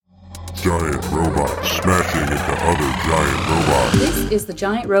Giant robots smashing into other giant robots. This is the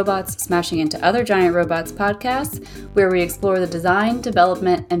Giant Robots Smashing into Other Giant Robots podcast, where we explore the design,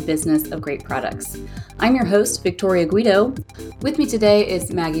 development, and business of great products. I'm your host, Victoria Guido. With me today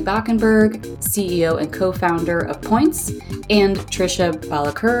is Maggie Bachenberg, CEO and co-founder of Pointz, and Trisha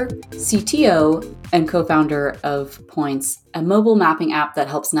Ballakur, CTO and co-founder of Pointz, a mobile mapping app that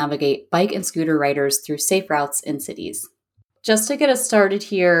helps navigate bike and scooter riders through safe routes in cities. Just to get us started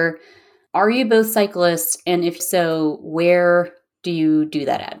here, are you both cyclists? And if so, where do you do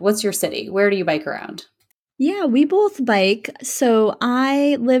that at? What's your city? Where do you bike around? Yeah, we both bike. So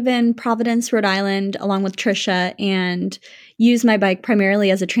I live in Providence, Rhode Island, along with Trisha, and use my bike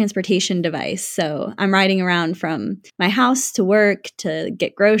primarily as a transportation device. So I'm riding around from my house to work, to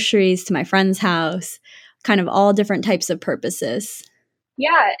get groceries, to my friend's house, kind of all different types of purposes.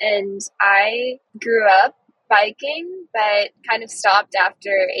 Yeah, and I grew up biking, but kind of stopped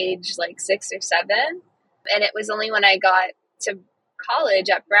after age like 6 or 7. And it was only when I got to college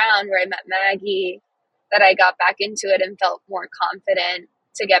at Brown, where I met Maggie, that I got back into it and felt more confident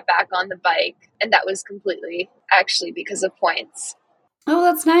to get back on the bike. And that was completely actually because of Pointz. Oh,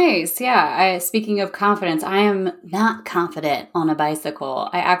 that's nice. Yeah. Speaking of confidence, I am not confident on a bicycle.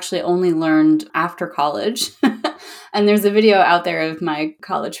 I actually only learned after college. And there's a video out there of my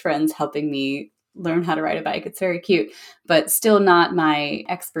college friends helping me learn how to ride a bike. It's very cute, but still not my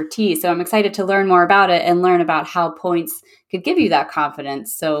expertise. So I'm excited to learn more about it and learn about how Pointz could give you that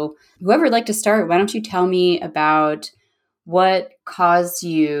confidence. So whoever would like to start, why don't you tell me about what caused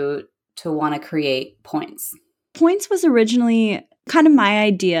you to want to create Pointz? Pointz was originally kind of my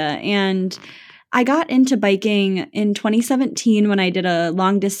idea, and I got into biking in 2017 when I did a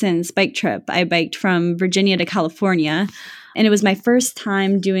long distance bike trip. I biked from Virginia to California. And it was my first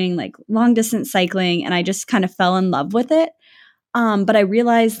time doing like long distance cycling, and I just kind of fell in love with it. But I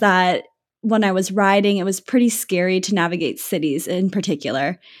realized that when I was riding, it was pretty scary to navigate cities in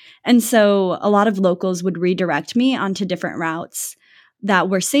particular. And so a lot of locals would redirect me onto different routes that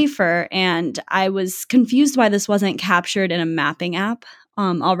were safer. And I was confused why this wasn't captured in a mapping app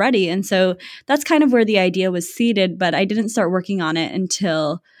already. And so that's kind of where the idea was seeded, but I didn't start working on it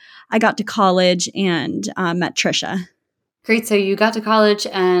until I got to college and met Trisha. Great. So you got to college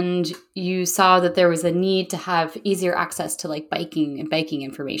and you saw that there was a need to have easier access to like biking and biking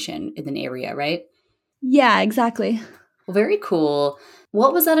information in an area, right? Yeah, exactly. Well, very cool.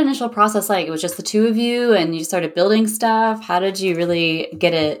 What was that initial process like? It was just the two of you and you started building stuff. How did you really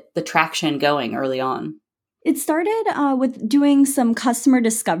get the traction going early on? It started with doing some customer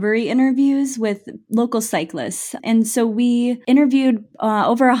discovery interviews with local cyclists. And so we interviewed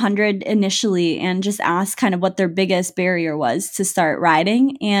over 100 initially and just asked kind of what their biggest barrier was to start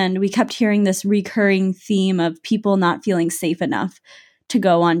riding. And we kept hearing this recurring theme of people not feeling safe enough to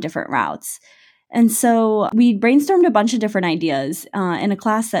go on different routes. And so we brainstormed a bunch of different ideas in a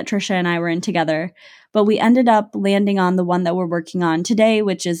class that Trisha and I were in together. But we ended up landing on the one that we're working on today,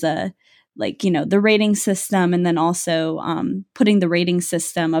 which is the rating system, and then also putting the rating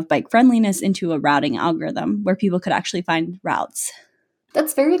system of bike friendliness into a routing algorithm where people could actually find routes.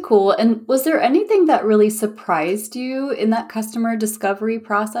 That's very cool. And was there anything that really surprised you in that customer discovery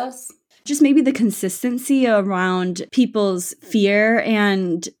process? Just maybe the consistency around people's fear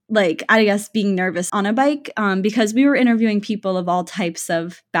and I guess being nervous on a bike, because we were interviewing people of all types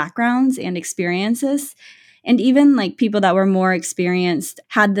of backgrounds and experiences. And even people that were more experienced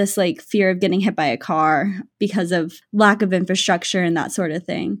had this fear of getting hit by a car because of lack of infrastructure and that sort of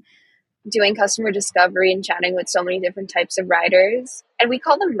thing. Doing customer discovery and chatting with so many different types of riders. And we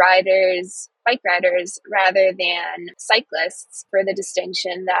call them riders, bike riders, rather than cyclists, for the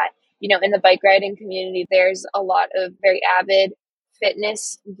distinction that, in the bike riding community, there's a lot of very avid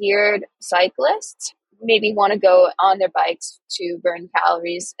fitness geared cyclists, maybe want to go on their bikes to burn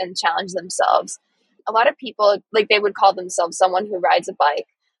calories and challenge themselves. A lot of people, they would call themselves someone who rides a bike.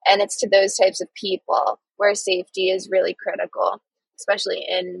 And it's to those types of people where safety is really critical, especially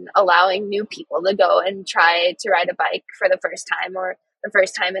in allowing new people to go and try to ride a bike for the first time or the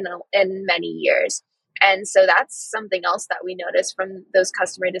first time in many years. And so that's something else that we noticed from those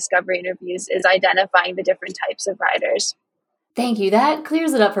customer discovery interviews, is identifying the different types of riders. Thank you. That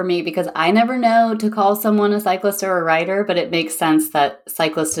clears it up for me because I never know to call someone a cyclist or a rider, but it makes sense that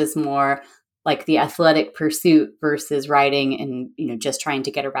cyclist is more like the athletic pursuit versus riding and, just trying to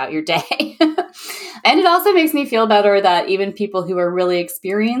get about your day. And it also makes me feel better that even people who are really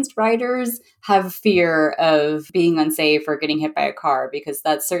experienced riders have fear of being unsafe or getting hit by a car, because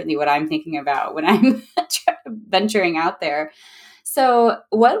that's certainly what I'm thinking about when I'm venturing out there. So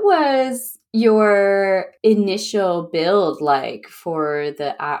what was your initial build like for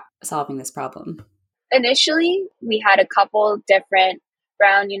the app solving this problem? Initially, we had a couple different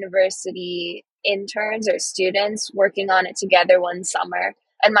Brown University interns or students working on it together one summer,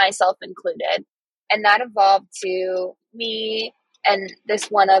 and myself included. And that evolved to me and this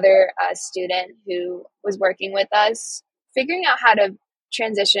one other student who was working with us, figuring out how to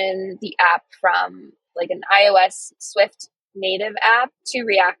transition the app from like an iOS Swift native app to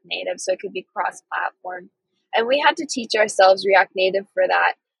React Native so it could be cross-platform. And we had to teach ourselves React Native for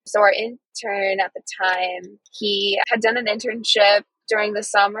that. So our intern at the time, he had done an internship during the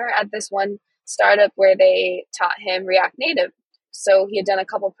summer at this one startup where they taught him React Native. So he had done a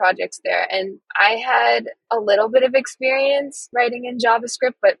couple projects there, and I had a little bit of experience writing in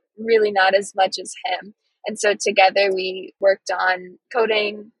JavaScript, but really not as much as him. And so together we worked on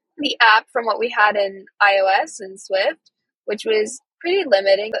coding the app from what we had in iOS and Swift, which was pretty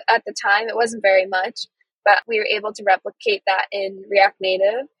limiting at the time. It wasn't very much, but we were able to replicate that in React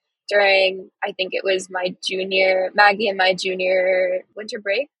Native during, I think it was Maggie and my junior winter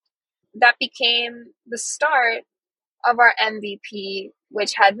break. That became the start of our MVP,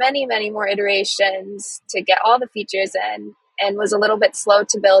 which had many, many more iterations to get all the features in and was a little bit slow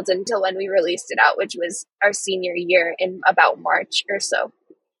to build until when we released it out, which was our senior year in about March or so.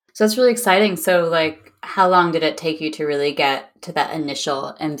 So that's really exciting. So like, how long did it take you to really get to that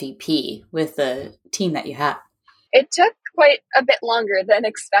initial MVP with the team that you had? It took quite a bit longer than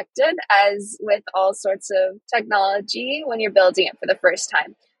expected, as with all sorts of technology when you're building it for the first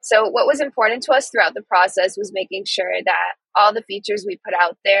time. So what was important to us throughout the process was making sure that all the features we put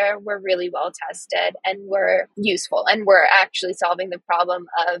out there were really well tested and were useful and were actually solving the problem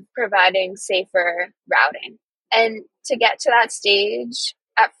of providing safer routing. And to get to that stage,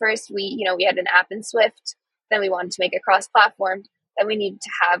 at first we had an app in Swift, then we wanted to make it cross-platform. Then we needed to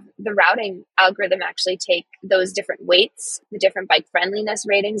have the routing algorithm actually take those different weights, the different bike friendliness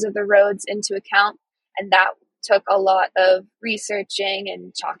ratings of the roads into account. And that took a lot of researching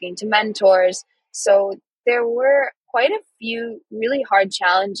and talking to mentors. So there were quite a few really hard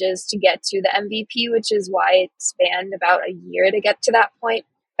challenges to get to the MVP, which is why it spanned about a year to get to that point.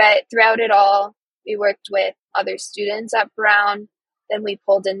 But throughout it all, we worked with other students at Brown. Then we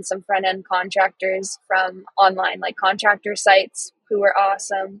pulled in some front-end contractors from online, like contractor sites who were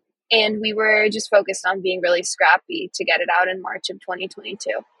awesome. And we were just focused on being really scrappy to get it out in March of 2022.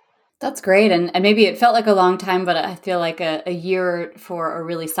 That's great. And maybe it felt like a long time, but I feel like a year for a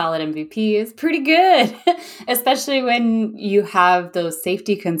really solid MVP is pretty good, especially when you have those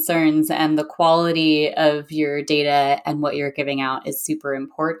safety concerns and the quality of your data and what you're giving out is super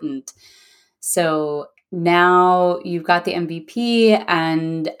important. So now you've got the MVP,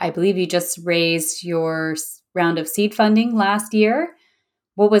 and I believe you just raised your round of seed funding last year.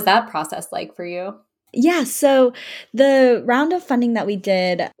 What was that process like for you? Yeah, so the round of funding that we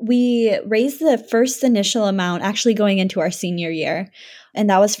did, we raised the first initial amount actually going into our senior year. And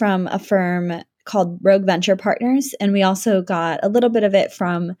that was from a firm called Rogue Venture Partners. And we also got a little bit of it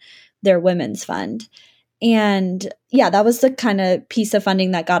from their women's fund. And yeah, that was the kind of piece of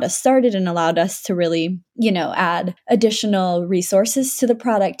funding that got us started and allowed us to really, add additional resources to the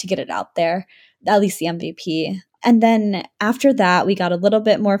product to get it out there, at least the MVP. And then after that, we got a little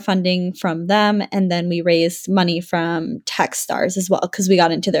bit more funding from them. And then we raised money from Techstars as well, because we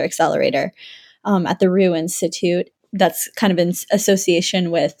got into their accelerator at the Rue Institute. That's kind of in association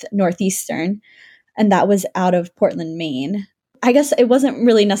with Northeastern. And that was out of Portland, Maine. I guess it wasn't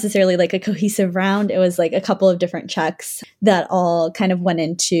really necessarily like a cohesive round. It was like a couple of different checks that all kind of went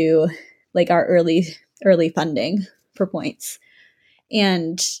into like our early funding for Pointz.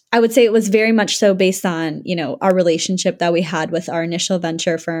 And I would say it was very much so based on, our relationship that we had with our initial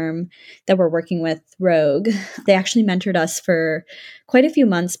venture firm that we're working with, Rogue. They actually mentored us for quite a few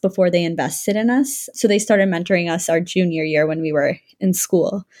months before they invested in us. So they started mentoring us our junior year when we were in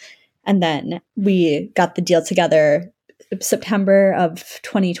school. And then we got the deal together September of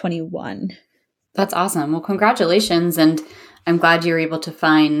 2021. That's awesome. Well, congratulations. And I'm glad you were able to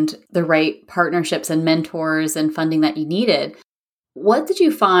find the right partnerships and mentors and funding that you needed. What did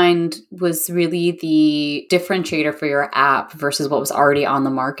you find was really the differentiator for your app versus what was already on the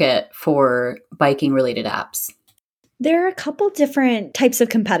market for biking related apps? There are a couple different types of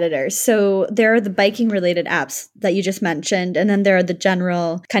competitors. So there are the biking related apps that you just mentioned, and then there are the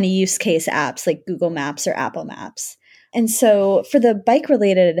general kind of use case apps like Google Maps or Apple Maps. And so for the bike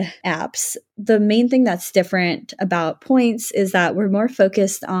related apps, the main thing that's different about Pointz is that we're more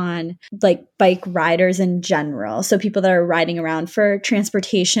focused on like bike riders in general. So people that are riding around for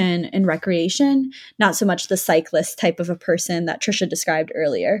transportation and recreation, not so much the cyclist type of a person that Trisha described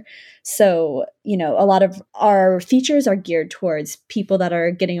earlier. So, a lot of our features are geared towards people that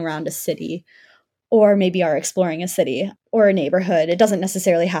are getting around a city, or maybe are exploring a city or a neighborhood. It doesn't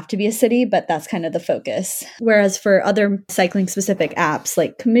necessarily have to be a city, but that's kind of the focus. Whereas for other cycling specific apps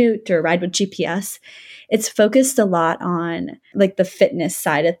like Komoot or Ride with GPS, it's focused a lot on like the fitness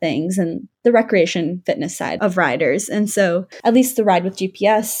side of things and the recreation fitness side of riders. And so at least the Ride with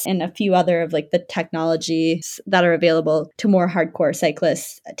GPS and a few other of like the technologies that are available to more hardcore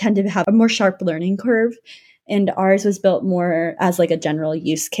cyclists tend to have a more sharp learning curve. And ours was built more as like a general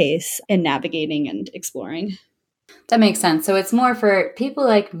use case in navigating and exploring. That makes sense. So it's more for people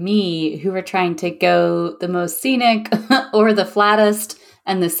like me who are trying to go the most scenic or the flattest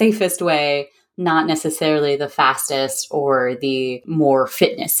and the safest way, not necessarily the fastest or the more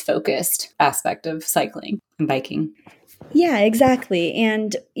fitness focused aspect of cycling and biking. Yeah, exactly.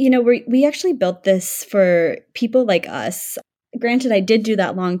 And, we actually built this for people like us. Granted, I did do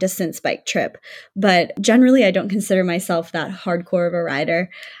that long distance bike trip, but generally I don't consider myself that hardcore of a rider.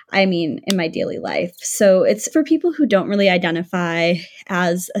 I mean, in my daily life. So it's for people who don't really identify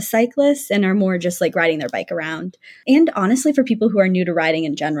as a cyclist and are more just like riding their bike around. And honestly, for people who are new to riding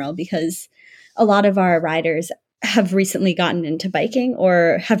in general, because a lot of our riders have recently gotten into biking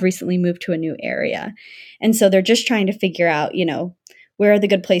or have recently moved to a new area. And so they're just trying to figure out, where are the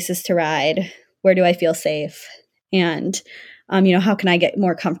good places to ride? Where do I feel safe? And how can I get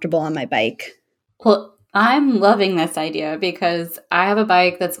more comfortable on my bike? Well, I'm loving this idea because I have a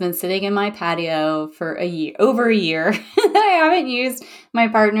bike that's been sitting in my patio for over a year. I haven't used. My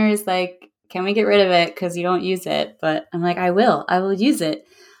partner's like, can we get rid of it because you don't use it? But I'm like, I will use it.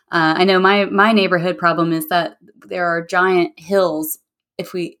 I know my neighborhood problem is that there are giant hills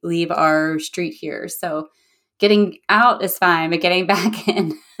if we leave our street here. So getting out is fine, but getting back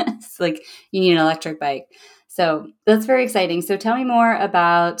in, it's like you need an electric bike. So that's very exciting. So tell me more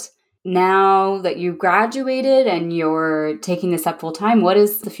about now that you've graduated and you're taking this up full time. What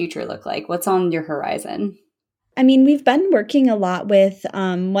does the future look like? What's on your horizon? I mean, we've been working a lot with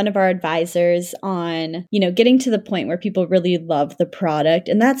one of our advisors on, getting to the point where people really love the product.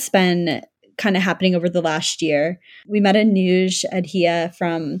 And that's been kind of happening over the last year. We met Anuj Adhia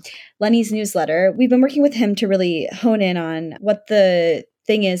from Lenny's newsletter. We've been working with him to really hone in on what the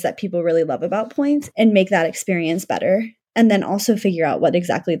thing is that people really love about Pointz and make that experience better. And then also figure out what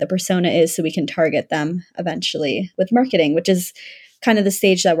exactly the persona is so we can target them eventually with marketing, which is kind of the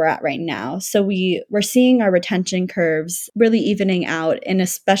stage that we're at right now. So we're seeing our retention curves really evening out in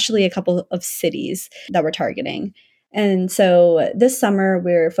especially a couple of cities that we're targeting. And so this summer,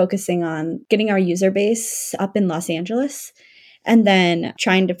 we're focusing on getting our user base up in Los Angeles and then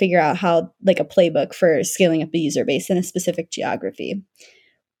trying to figure out how like a playbook for scaling up the user base in a specific geography.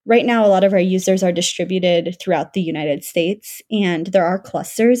 Right now, a lot of our users are distributed throughout the United States, and there are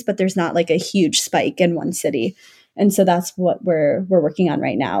clusters, but there's not like a huge spike in one city. And so that's what we're working on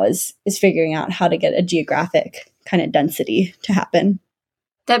right now is figuring out how to get a geographic kind of density to happen.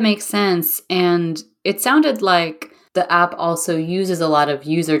 That makes sense. And it sounded like the app also uses a lot of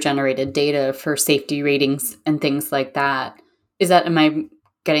user-generated data for safety ratings and things like that. Am I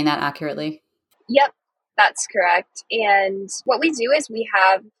getting that accurately? Yep, that's correct. And what we do is we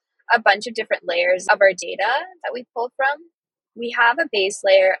have a bunch of different layers of our data that we pull from. We have a base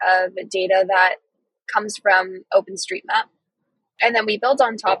layer of data that comes from OpenStreetMap. And then we build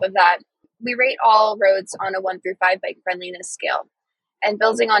on top of that. We rate all roads on a 1 through 5 bike friendliness scale. And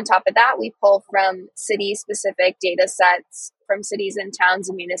building on top of that, we pull from city-specific data sets from cities and towns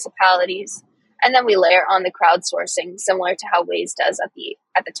and municipalities. And then we layer on the crowdsourcing, similar to how Waze does at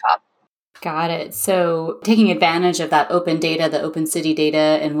the top. Got it. So taking advantage of that open data, the open city data,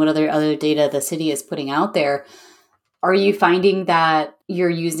 and what other data the city is putting out there, are you finding that you're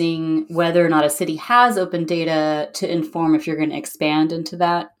using whether or not a city has open data to inform if you're going to expand into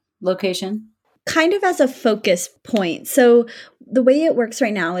that location? Kind of as a focus point. So the way it works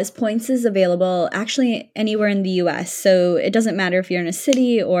right now is Pointz is available actually anywhere in the US. So it doesn't matter if you're in a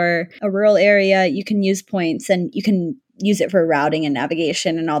city or a rural area, you can use Pointz and you can use it for routing and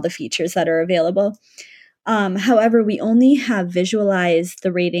navigation and all the features that are available. However, we only have visualized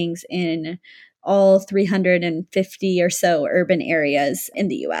the ratings in all 350 or so urban areas in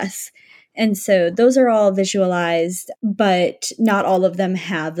the US. And so those are all visualized, but not all of them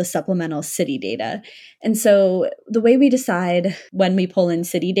have the supplemental city data. And so the way we decide when we pull in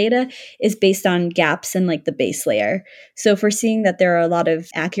city data is based on gaps in like the base layer. So if we're seeing that there are a lot of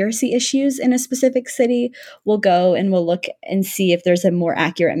accuracy issues in a specific city, we'll go and we'll look and see if there's a more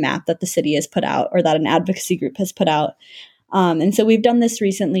accurate map that the city has put out or that an advocacy group has put out. And so we've done this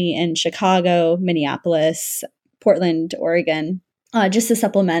recently in Chicago, Minneapolis, Portland, Oregon, just to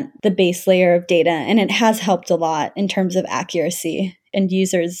supplement the base layer of data. And it has helped a lot in terms of accuracy, and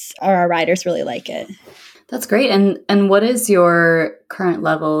users or our riders really like it. That's great. And what is your current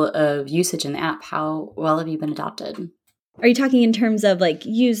level of usage in the app? How well have you been adopted? Are you talking in terms of like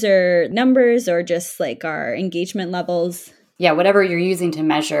user numbers or just like our engagement levels? Yeah, whatever you're using to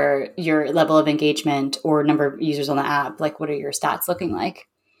measure your level of engagement or number of users on the app, like what are your stats looking like?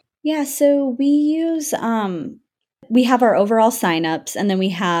 Yeah, so we use, we have our overall signups, and then we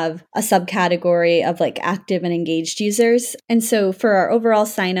have a subcategory of like active and engaged users. And so for our overall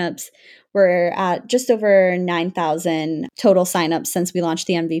signups, we're at just over 9,000 total signups since we launched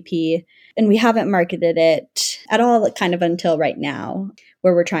the MVP. And we haven't marketed it at all kind of until right now,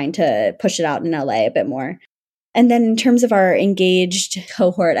 where we're trying to push it out in LA a bit more. And then in terms of our engaged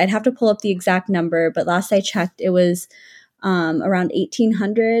cohort, I'd have to pull up the exact number, but last I checked, it was around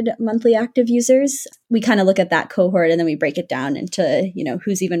 1,800 monthly active users. We kind of look at that cohort and then we break it down into,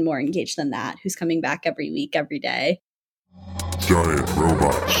 who's even more engaged than that, who's coming back every week, every day. Giant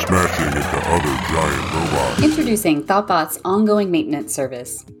robots smashing into other giant robots. Introducing Thoughtbot's ongoing maintenance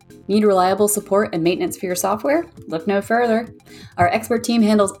service. Need reliable support and maintenance for your software? Look no further. Our expert team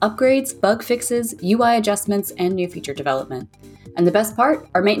handles upgrades, bug fixes, UI adjustments, and new feature development. And the best part,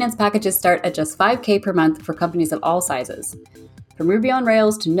 our maintenance packages start at just $5,000 per month for companies of all sizes. From Ruby on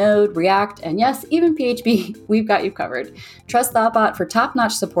Rails to Node, React, and yes, even PHP, we've got you covered. Trust Thoughtbot for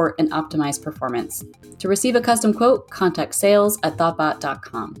top-notch support and optimized performance. To receive a custom quote, contact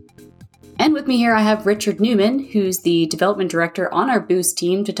sales@thoughtbot.com. And with me here, I have Richard Newman, who's the development director on our Boost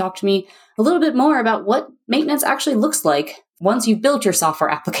team, to talk to me a little bit more about what maintenance actually looks like once you've built your software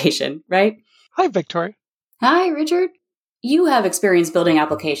application, right? Hi, Victoria. Hi, Richard. You have experience building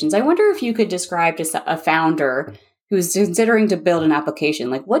applications. I wonder if you could describe to a founder who's considering to build an application,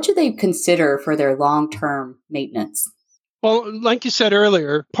 like what should they consider for their long-term maintenance? Well, like you said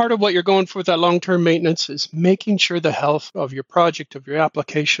earlier, part of what you're going for with that long-term maintenance is making sure the health of your project, of your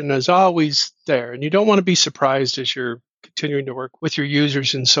application is always there. And you don't want to be surprised as you're continuing to work with your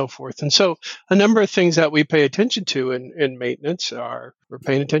users and so forth. And so a number of things that we pay attention to in maintenance are we're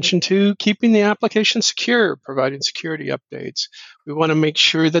paying attention to keeping the application secure, providing security updates. We want to make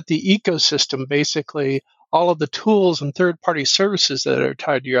sure that the ecosystem, basically all of the tools and third-party services that are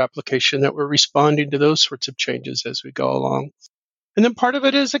tied to your application, that we're responding to those sorts of changes as we go along. And then part of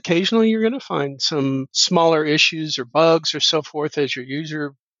it is occasionally you're going to find some smaller issues or bugs or so forth as your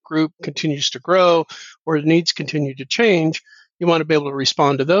user group continues to grow or the needs continue to change. You want to be able to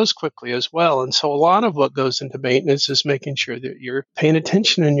respond to those quickly as well. And so a lot of what goes into maintenance is making sure that you're paying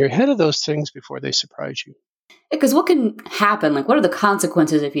attention and you're ahead of those things before they surprise you. Because what can happen? Like, what are the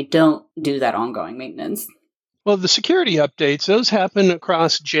consequences if you don't do that ongoing maintenance? Well, the security updates, those happen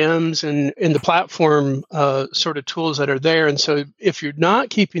across gems and in the platform sort of tools that are there. And so if you're not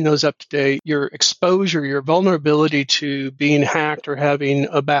keeping those up to date, your exposure, your vulnerability to being hacked or having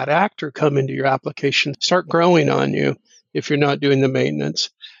a bad actor come into your application start growing on you if you're not doing the maintenance.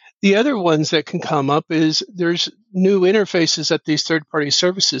 The other ones that can come up is there's new interfaces at these third-party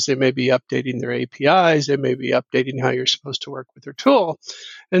services. They may be updating their APIs. They may be updating how you're supposed to work with their tool.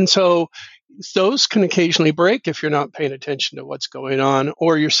 And so those can occasionally break if you're not paying attention to what's going on,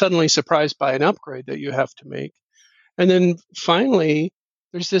 or you're suddenly surprised by an upgrade that you have to make. And then finally,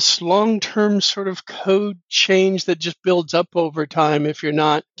 there's this long-term sort of code change that just builds up over time if you're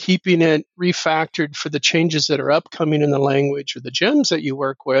not keeping it refactored for the changes that are upcoming in the language or the gems that you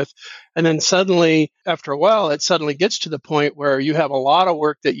work with. And then suddenly, after a while, it suddenly gets to the point where you have a lot of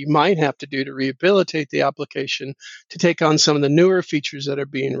work that you might have to do to rehabilitate the application to take on some of the newer features that are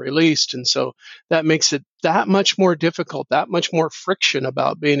being released. And so that makes it that much more difficult, that much more friction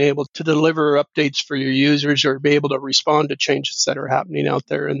about being able to deliver updates for your users or be able to respond to changes that are happening out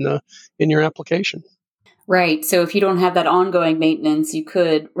there in your application. Right. So if you don't have that ongoing maintenance, you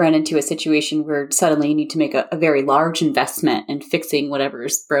could run into a situation where suddenly you need to make a very large investment in fixing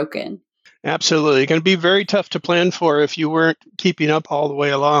whatever's broken. Absolutely. Going to be very tough to plan for if you weren't keeping up all the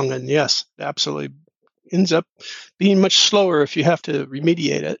way along. And yes, absolutely ends up being much slower if you have to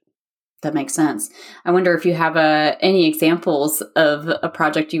remediate it. That makes sense. I wonder if you have any examples of a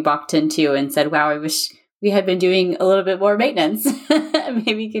project you walked into and said, wow, I wish we had been doing a little bit more maintenance.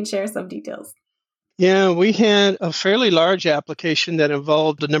 Maybe you can share some details. Yeah, we had a fairly large application that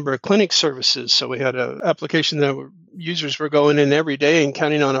involved a number of clinic services. So we had an application that users were going in every day and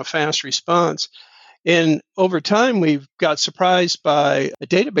counting on a fast response. And over time, we got surprised by a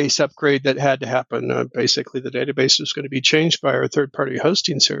database upgrade that had to happen. Basically, the database was going to be changed by our third-party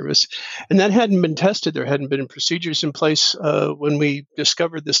hosting service. And that hadn't been tested. There hadn't been procedures in place when we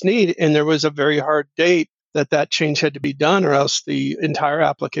discovered this need. And there was a very hard date that change had to be done, or else the entire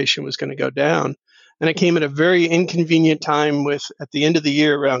application was going to go down. And it came at a very inconvenient time at the end of the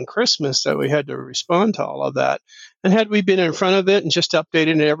year around Christmas that we had to respond to all of that. And had we been in front of it and just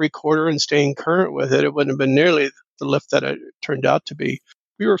updating it every quarter and staying current with it, it wouldn't have been nearly the lift that it turned out to be.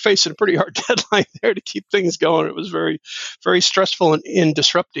 We were facing a pretty hard deadline there to keep things going. It was very, very stressful and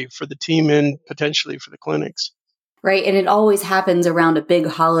disruptive for the team and potentially for the clinics. Right. And it always happens around a big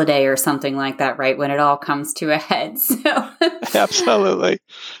holiday or something like that, right? When it all comes to a head. So Absolutely.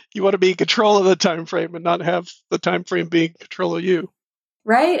 You want to be in control of the time frame and not have the time frame be in control of you.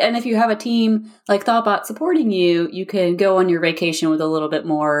 Right. And if you have a team like Thoughtbot supporting you, you can go on your vacation with a little bit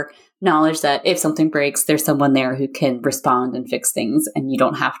more knowledge that if something breaks, there's someone there who can respond and fix things, and you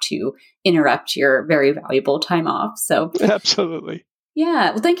don't have to interrupt your very valuable time off. So absolutely.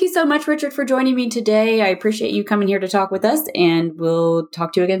 Yeah. Well, thank you so much, Richard, for joining me today. I appreciate you coming here to talk with us, and we'll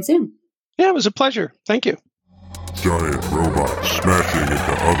talk to you again soon. Yeah, it was a pleasure. Thank you. Giant robots smashing into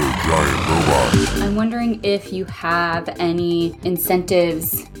other giant robots. I'm wondering if you have any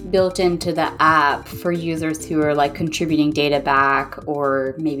incentives built into the app for users who are like contributing data back,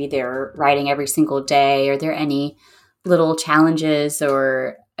 or maybe they're writing every single day. Are there any little challenges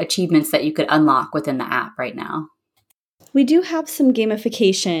or achievements that you could unlock within the app right now? We do have some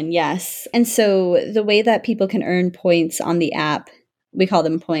gamification, yes. And so the way that people can earn points on the app, we call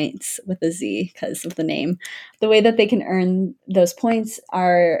them Pointz with a Z because of the name. The way that they can earn those points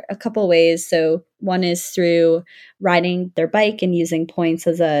are a couple ways. So one is through riding their bike and using Pointz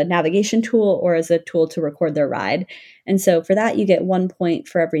as a navigation tool or as a tool to record their ride. And so for that, you get 1 point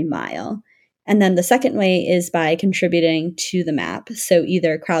for every mile. And then the second way is by contributing to the map. So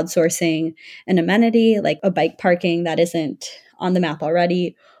either crowdsourcing an amenity like a bike parking that isn't on the map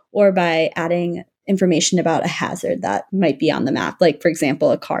already, or by adding information about a hazard that might be on the map, like, for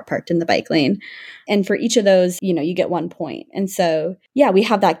example, a car parked in the bike lane. And for each of those, you get 1 point. And so, yeah, we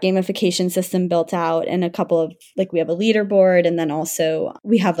have that gamification system built out, and a couple of, we have a leaderboard, and then also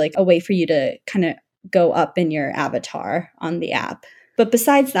we have a way for you to kind of go up in your avatar on the app. But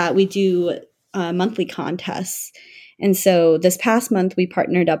besides that, we do monthly contests. And so this past month, we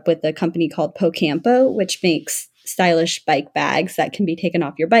partnered up with a company called Pocampo, which makes stylish bike bags that can be taken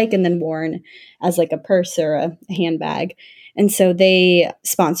off your bike and then worn as a purse or a handbag. And so they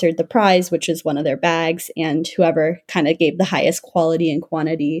sponsored the prize, which is one of their bags, and whoever kind of gave the highest quality and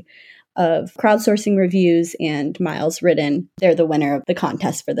quantity of crowdsourcing reviews and miles ridden, they're the winner of the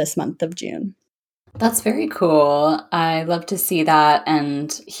contest for this month of June. That's very cool. I love to see that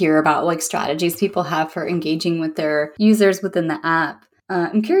and hear about strategies people have for engaging with their users within the app.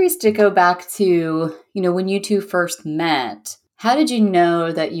 I'm curious to go back to, when you two first met, how did you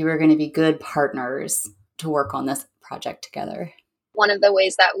know that you were going to be good partners to work on this project together? One of the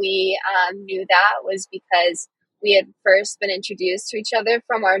ways that we knew that was because we had first been introduced to each other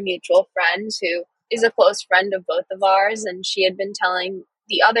from our mutual friend, who is a close friend of both of ours, and she had been telling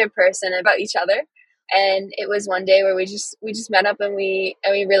the other person about each other. And it was one day where we just met up and we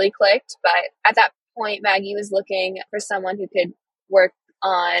really clicked. But at that point, Maggie was looking for someone who could work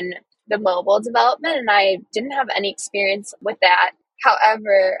on the mobile development, and I didn't have any experience with that.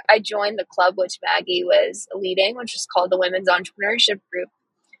 However, I joined the club which Maggie was leading, which was called the Women's Entrepreneurship Group.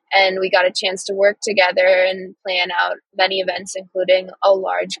 And we got a chance to work together and plan out many events, including a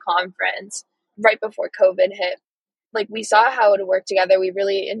large conference right before COVID hit. We saw how it would work together. We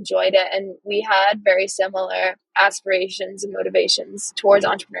really enjoyed it. And we had very similar aspirations and motivations towards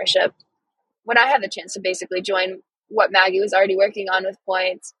entrepreneurship. When I had the chance to basically join what Maggie was already working on with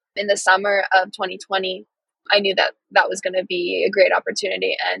Pointz in the summer of 2020, I knew that was going to be a great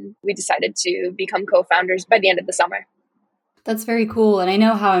opportunity. And we decided to become co-founders by the end of the summer. That's very cool. And I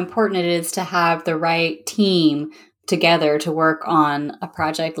know how important it is to have the right team together to work on a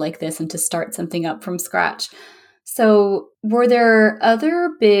project like this and to start something up from scratch. So were there other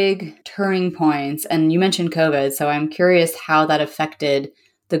big turning points? And you mentioned COVID, so I'm curious how that affected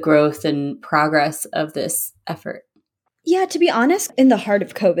the growth and progress of this effort. Yeah, to be honest, in the heart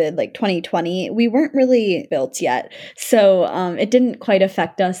of COVID, like 2020, we weren't really built yet. So it didn't quite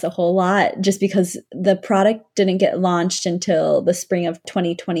affect us a whole lot just because the product didn't get launched until the spring of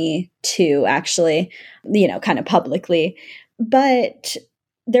 2022, actually, kind of publicly. But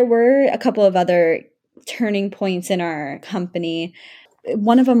there were a couple of other turning points in our company.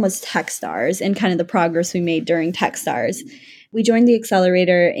 One of them was Techstars and kind of the progress we made during Techstars. We joined the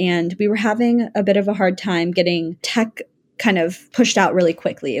accelerator and we were having a bit of a hard time getting tech kind of pushed out really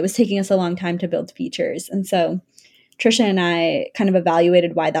quickly. It was taking us a long time to build features. And so Trisha and I kind of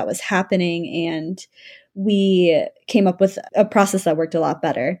evaluated why that was happening, and we came up with a process that worked a lot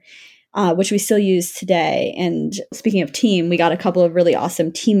better, which we still use today. And speaking of team, we got a couple of really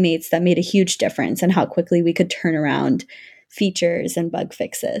awesome teammates that made a huge difference in how quickly we could turn around features and bug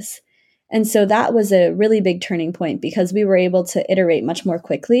fixes. And so that was a really big turning point because we were able to iterate much more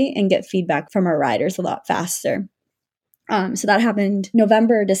quickly and get feedback from our riders a lot faster. So that happened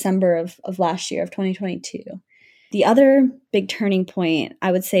November, December of last year, of 2022. The other big turning point,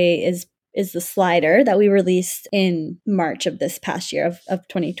 I would say, is the slider that we released in March of this past year of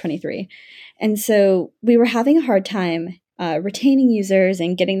 2023. And so we were having a hard time retaining users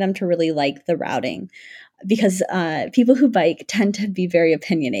and getting them to really like the routing, because people who bike tend to be very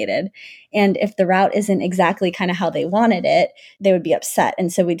opinionated. And if the route isn't exactly kind of how they wanted it, they would be upset.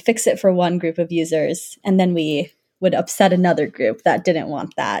 And so we'd fix it for one group of users, and then we would upset another group that didn't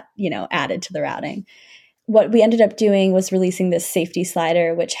want that, added to the routing. What we ended up doing was releasing this safety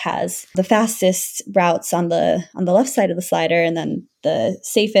slider, which has the fastest routes on the left side of the slider, and then the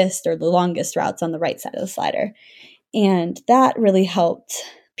safest or the longest routes on the right side of the slider. And that really helped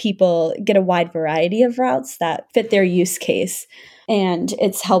people get a wide variety of routes that fit their use case. And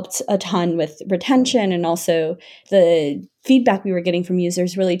it's helped a ton with retention, and also the feedback we were getting from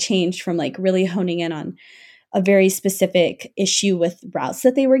users really changed from like really honing in on a very specific issue with routes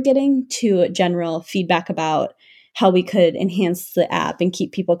that they were getting to general feedback about how we could enhance the app and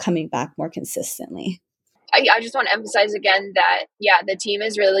keep people coming back more consistently. I just want to emphasize again that, the team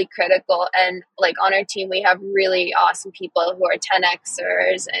is really critical. And like on our team, we have really awesome people who are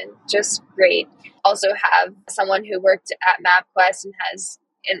 10Xers and just great. Also have someone who worked at MapQuest and has,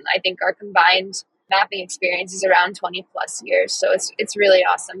 and I think our combined mapping experience is around 20 plus years. So it's really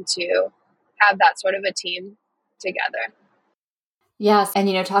awesome to have that sort of a team together. Yes.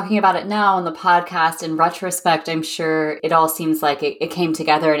 And, talking about it now on the podcast, in retrospect, I'm sure it all seems like it came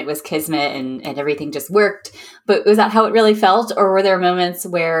together and it was kismet and everything just worked. But was that how it really felt? Or were there moments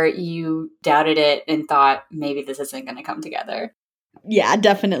where you doubted it and thought, maybe this isn't going to come together? Yeah,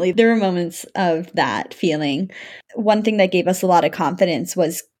 definitely. There were moments of that feeling. One thing that gave us a lot of confidence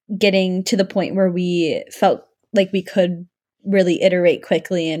was getting to the point where we felt like we could really iterate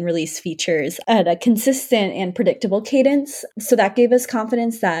quickly and release features at a consistent and predictable cadence. So that gave us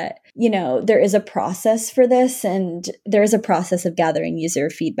confidence that, there is a process for this, and there is a process of gathering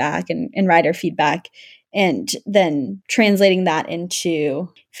user feedback and rider feedback, and then translating that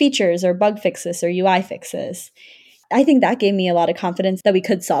into features or bug fixes or UI fixes. I think that gave me a lot of confidence that we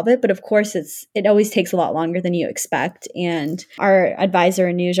could solve it. But of course, it always takes a lot longer than you expect. And our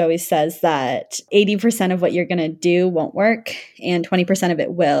advisor, Anuj, always says that 80% of what you're going to do won't work and 20% of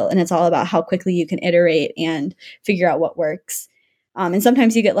it will. And it's all about how quickly you can iterate and figure out what works. And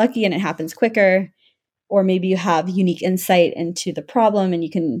sometimes you get lucky and it happens quicker. Or maybe you have unique insight into the problem and you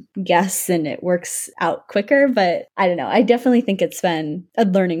can guess and it works out quicker. But I don't know. I definitely think it's been a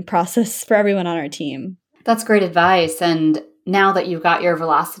learning process for everyone on our team. That's great advice. And now that you've got your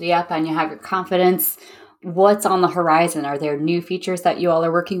velocity up and you have your confidence, what's on the horizon? Are there new features that you all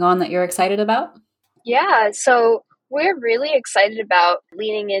are working on that you're excited about? Yeah, so we're really excited about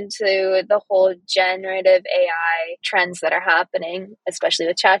leaning into the whole generative AI trends that are happening, especially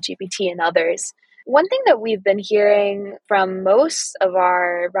with ChatGPT and others. One thing that we've been hearing from most of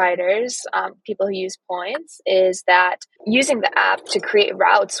our riders, people who use Pointz, is that using the app to create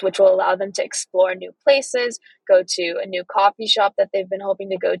routes, which will allow them to explore new places, go to a new coffee shop that they've been hoping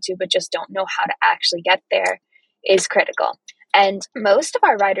to go to, but just don't know how to actually get there, is critical. And most of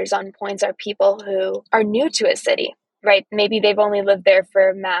our riders on Pointz are people who are new to a city, right? Maybe they've only lived there for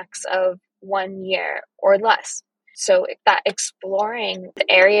a max of 1 year or less. So that exploring the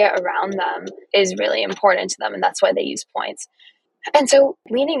area around them is really important to them, and that's why they use Pointz. And so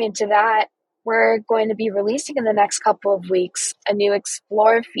leaning into that, we're going to be releasing in the next couple of weeks a new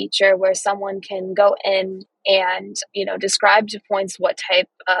Explore feature where someone can go in and, describe to Pointz what type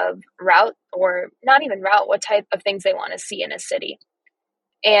of route, or not even route, what type of things they want to see in a city.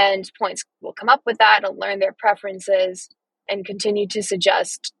 And Pointz will come up with that, it'll learn their preferences, and continue to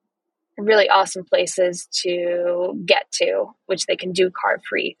suggest really awesome places to get to, which they can do car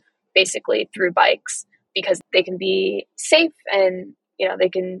free basically through bikes, because they can be safe and, they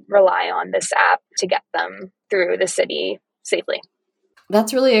can rely on this app to get them through the city safely.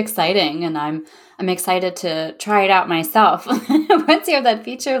 That's really exciting, and I'm excited to try it out myself. Once you have that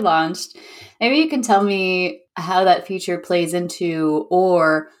feature launched, maybe you can tell me how that feature plays into,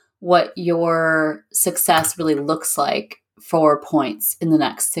 or what your success really looks like for Pointz in the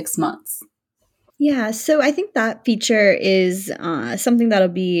next 6 months. Yeah, so I think that feature is something that'll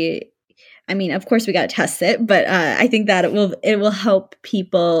be, of course we got to test it, but I think that it will help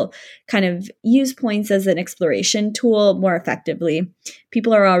people kind of use Pointz as an exploration tool more effectively.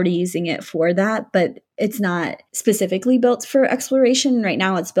 People are already using it for that, but it's not specifically built for exploration. Right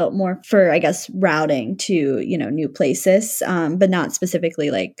now it's built more for, I guess, routing to, new places, but not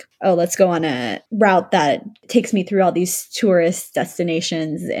specifically like, oh, let's go on a route that takes me through all these tourist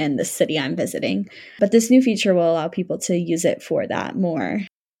destinations in the city I'm visiting. But this new feature will allow people to use it for that more.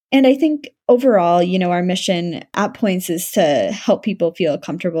 And I think overall, our mission at Pointz is to help people feel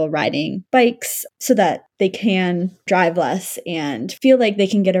comfortable riding bikes so that they can drive less and feel like they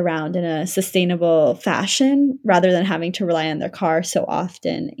can get around in a sustainable fashion rather than having to rely on their car so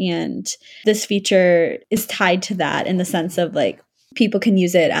often. And this feature is tied to that in the sense of like, people can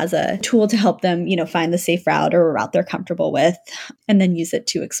use it as a tool to help them, find the safe route or a route they're comfortable with, and then use it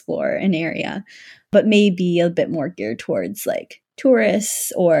to explore an area, but maybe a bit more geared towards like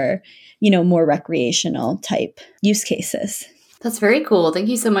tourists or, more recreational type use cases. That's very cool. Thank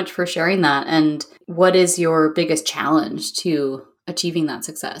you so much for sharing that. And what is your biggest challenge to achieving that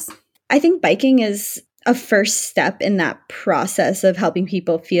success? I think biking is a first step in that process of helping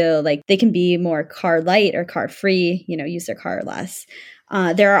people feel like they can be more car light or car free, use their car less.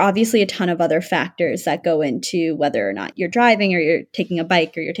 There are obviously a ton of other factors that go into whether or not you're driving or you're taking a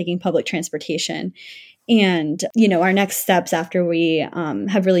bike or you're taking public transportation. And, our next steps after we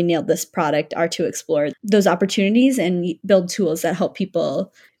have really nailed this product are to explore those opportunities and build tools that help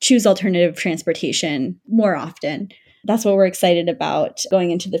people choose alternative transportation more often. That's what we're excited about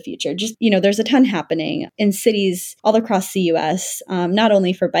going into the future. Just, there's a ton happening in cities all across the US, not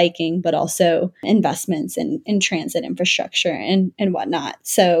only for biking, but also investments in transit infrastructure and whatnot.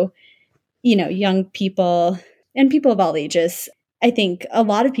 So, young people and people of all ages, I think a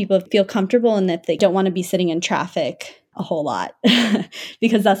lot of people feel comfortable in that they don't want to be sitting in traffic a whole lot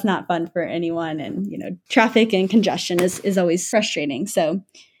because that's not fun for anyone. And, traffic and congestion is always frustrating. So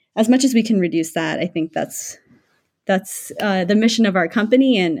as much as we can reduce that, I think that's the mission of our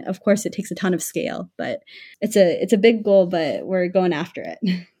company. And of course it takes a ton of scale, but it's a big goal, but we're going after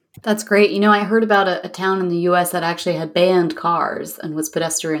it. That's great. I heard about a town in the US that actually had banned cars and was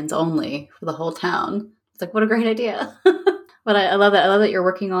pedestrians only for the whole town. It's like, what a great idea. But I love that. I love that you're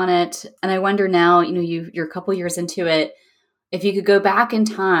working on it. And I wonder now, you're a couple years into it, if you could go back in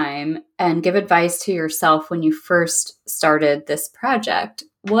time and give advice to yourself when you first started this project,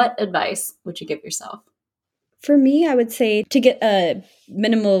 what advice would you give yourself? For me, I would say to get a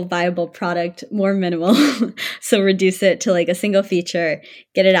minimal viable product more minimal. So reduce it to like a single feature,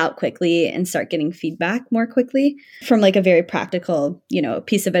 get it out quickly and start getting feedback more quickly from like a very practical,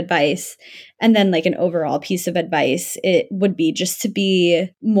 piece of advice. And then like an overall piece of advice, it would be just to be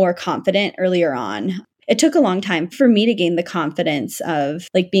more confident earlier on. It took a long time for me to gain the confidence of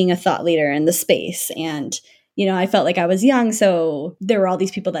like being a thought leader in the space. And I felt like I was young, so there were all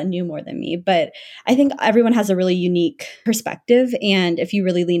these people that knew more than me. But I think everyone has a really unique perspective. And if you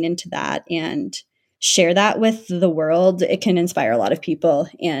really lean into that and share that with the world, it can inspire a lot of people.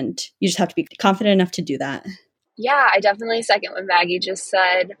 And you just have to be confident enough to do that. Yeah, I definitely second what Maggie just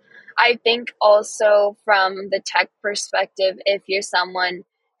said. I think also from the tech perspective, if you're someone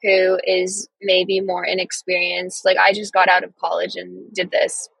who is maybe more inexperienced, like I just got out of college and did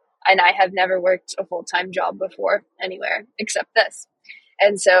this. And I have never worked a full-time job before anywhere except this.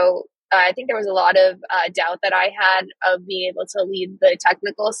 And so I think there was a lot of doubt that I had of being able to lead the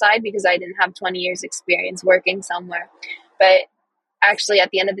technical side because I didn't have 20 years experience working somewhere. But actually, at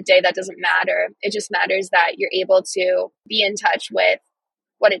the end of the day, that doesn't matter. It just matters that you're able to be in touch with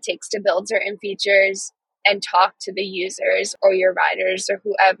what it takes to build certain features and talk to the users or your riders or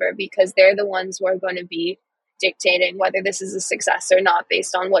whoever, because they're the ones who are going to be dictating whether this is a success or not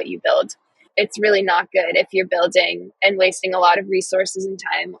based on what you build. It's really not good if you're building and wasting a lot of resources and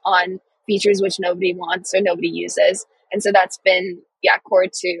time on features which nobody wants or nobody uses. And so that's been core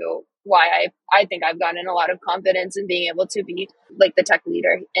to why I think I've gotten a lot of confidence in being able to be like the tech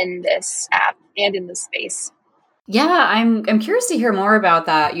leader in this app and in this space. Yeah, I'm curious to hear more about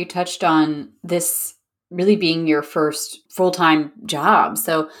that. You touched on this really being your first full-time job.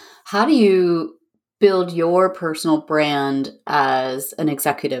 So how do you build your personal brand as an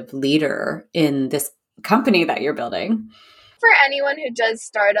executive leader in this company that you're building? For anyone who does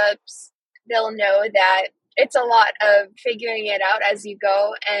startups, they'll know that it's a lot of figuring it out as you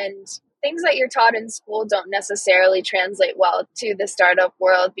go, and things that you're taught in school don't necessarily translate well to the startup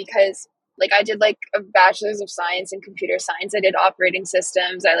world, because I did a bachelor's of science in computer science. I did operating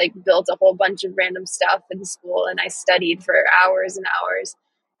systems. I built a whole bunch of random stuff in school, and I studied for hours and hours.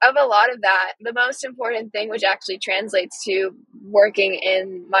 Of a lot of that, the most important thing, which actually translates to working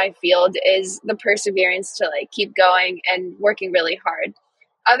in my field, is the perseverance to keep going and working really hard.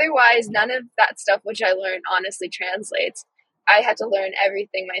 Otherwise, none of that stuff which I learned honestly translates. I had to learn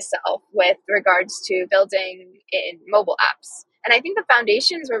everything myself with regards to building in mobile apps. And I think the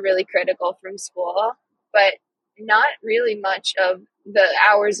foundations were really critical from school, but not really much of the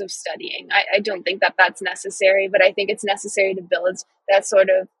hours of studying. I don't think that that's necessary, but I think it's necessary to build that sort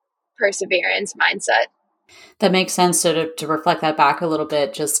of perseverance mindset. That makes sense to reflect that back a little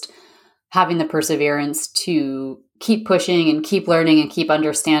bit, just having the perseverance to keep pushing and keep learning and keep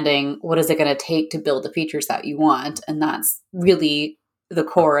understanding what is it going to take to build the features that you want. And that's really the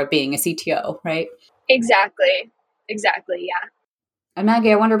core of being a CTO, right? Exactly, yeah. And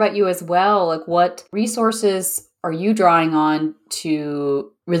Maggie, I wonder about you as well. What resources are you drawing on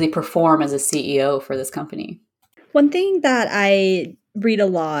to really perform as a CEO for this company? One thing that I read a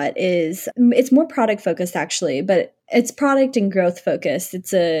lot it's more product focused actually, but it's product and growth focused.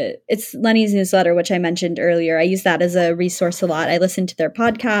 It's Lenny's newsletter, which I mentioned earlier. I use that as a resource a lot. I listen to their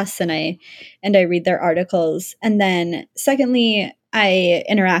podcasts and I read their articles. And then secondly, I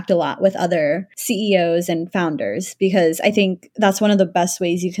interact a lot with other CEOs and founders, because I think that's one of the best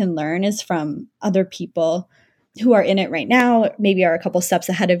ways you can learn is from other people who are in it right now, maybe are a couple steps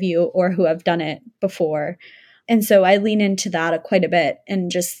ahead of you, or who have done it before. And so I lean into that quite a bit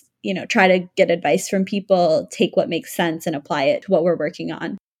and just, try to get advice from people, take what makes sense and apply it to what we're working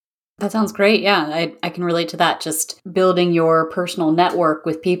on. That sounds great. Yeah, I can relate to that. Just building your personal network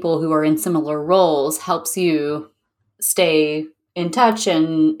with people who are in similar roles helps you stay in touch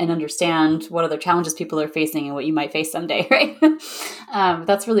and understand what other challenges people are facing and what you might face someday, right?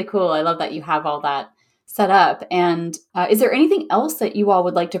 That's really cool. I love that you have all that set up. And is there anything else that you all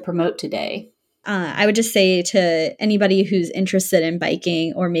would like to promote today? I would just say to anybody who's interested in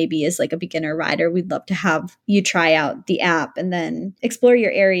biking or maybe is a beginner rider, we'd love to have you try out the app and then explore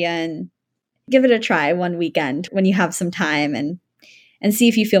your area and give it a try one weekend when you have some time and see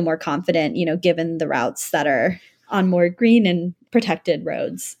if you feel more confident, given the routes that are on more green and protected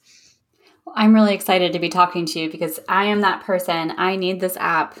roads. I'm really excited to be talking to you because I am that person. I need this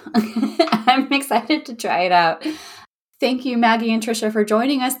app. I'm excited to try it out. Thank you, Maggie and Trisha, for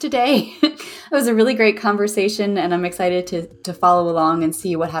joining us today. It was a really great conversation, and I'm excited to follow along and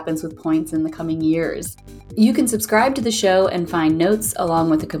see what happens with Pointz in the coming years. You can subscribe to the show and find notes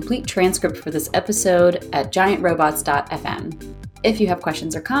along with a complete transcript for this episode at giantrobots.fm. If you have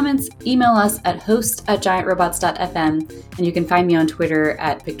questions or comments, email us at host@giantrobots.fm, and you can find me on Twitter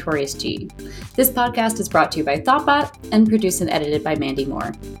at VictoriousG. This podcast is brought to you by Thoughtbot and produced and edited by Mandy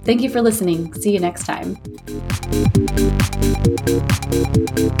Moore. Thank you for listening. See you next time.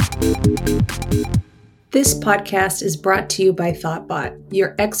 This podcast is brought to you by Thoughtbot,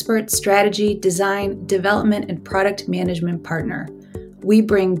 your expert strategy, design, development, and product management partner. We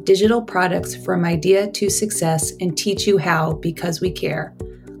bring digital products from idea to success and teach you how because we care.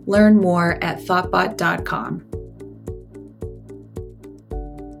 Learn more at thoughtbot.com.